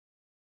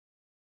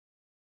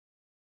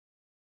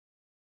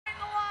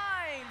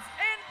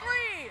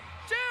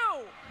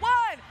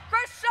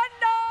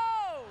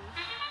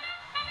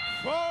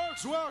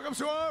Folks, welcome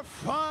to our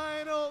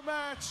final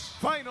match.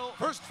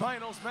 First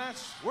finals match.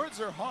 Words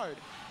are hard.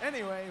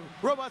 Anyway,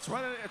 Robots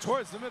running it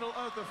towards the middle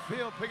of the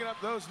field, picking up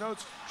those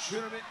notes,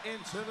 shooting it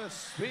into the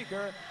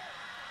speaker.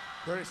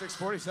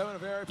 36-47, a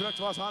very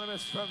productive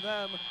autonomous from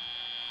them.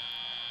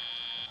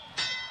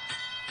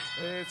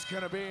 It's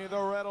going to be the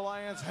Red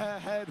Alliance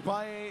ahead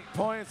by 8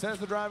 points as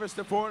the drivers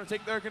step forward and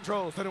take their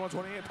control.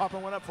 31-28,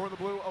 popping one up for the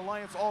Blue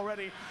Alliance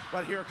already,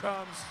 but here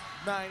comes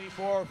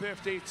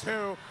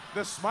 94-52,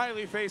 the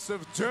smiley face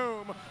of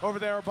doom over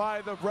there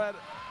by the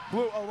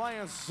Blue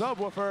Alliance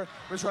subwoofer.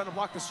 We're trying to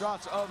block the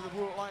shots of the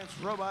Blue Alliance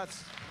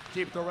robots.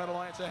 Keep the Red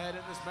Alliance ahead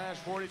in this match,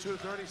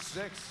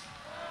 42-36.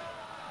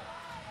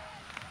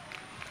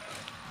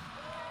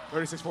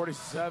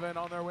 36-47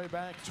 on their way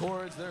back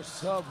towards their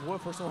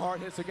subwoofer. Some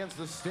hard hits against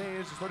the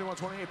stage.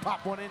 31-28,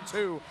 pop one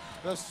into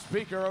the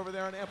speaker over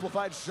there. An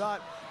amplified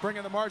shot,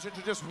 bringing the margin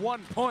to just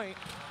 1 point.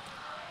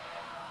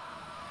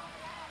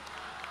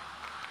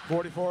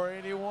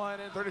 44-81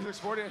 and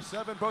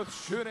 36-47,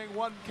 both shooting.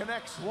 One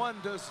connects, one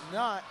does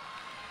not.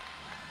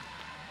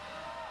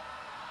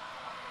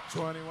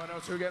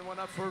 21-02, getting one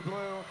up for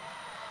Blue.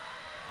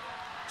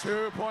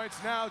 2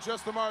 points now,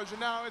 just the margin.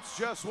 Now it's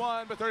just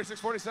one, but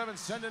 36-47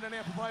 sending an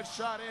amplified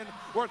shot in,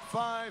 worth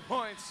 5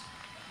 points.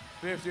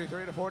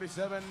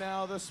 53-47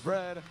 now the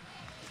spread.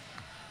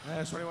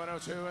 As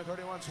 21-02 and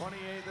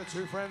 31-28, the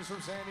two friends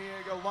from San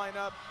Diego line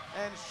up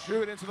and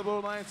shoot into the Blue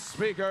Alliance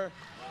speaker.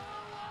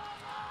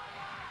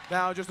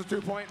 Now just a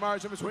 2 point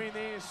margin between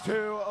these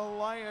two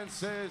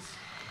alliances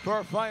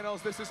for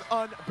finals. This is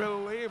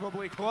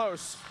unbelievably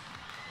close.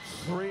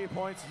 3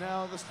 points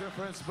now, this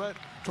difference, but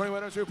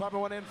 21-02 popping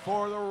one in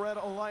for the Red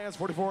Alliance.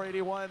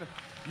 44-81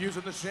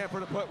 using the chamfer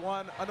to put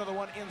another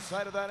one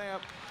inside of that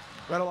amp.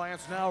 Red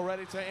Alliance now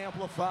ready to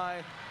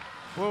amplify.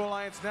 Blue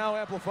Alliance now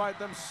amplified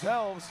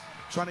themselves,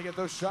 trying to get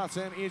those shots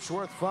in, each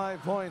worth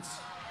 5 points.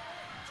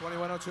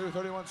 21-02,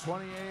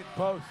 31-28,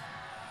 both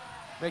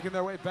making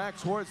their way back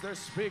towards their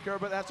speaker,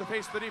 but that's to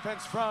face the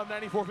defense from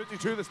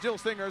 94-52, the Steel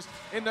Stingers,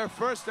 in their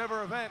first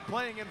ever event,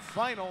 playing in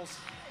finals.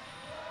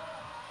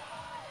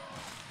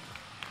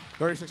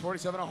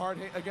 36-47, a hard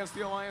hit against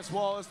the Alliance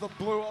wall as the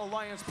Blue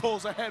Alliance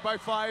pulls ahead by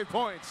 5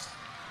 points.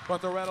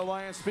 But the Red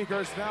Alliance speaker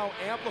is now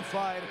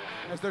amplified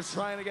as they're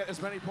trying to get as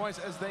many points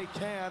as they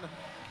can.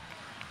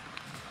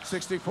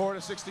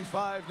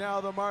 64-65,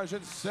 now the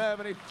margin,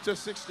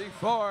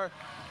 70-64.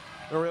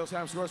 The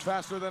real-time scores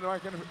faster than I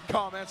can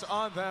comment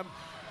on them.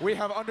 We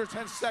have under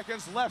 10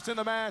 seconds left in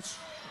the match.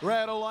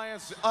 Red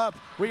Alliance up.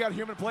 We got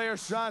human player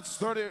shots,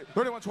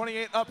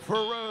 31-28 up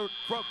for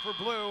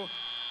Blue.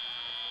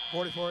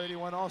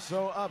 44-81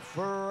 also up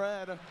for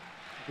Red.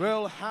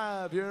 We'll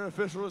have your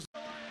official results.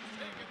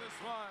 Taking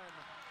this one.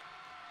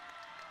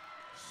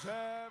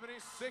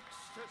 76-70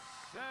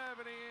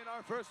 in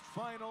our first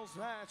finals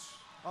match.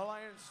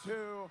 Alliance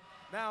 2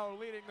 now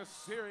leading the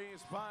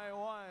series by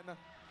 1.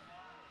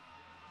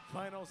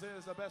 Finals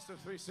is a best of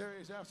 3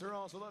 series after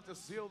all, so we'll have to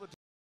seal the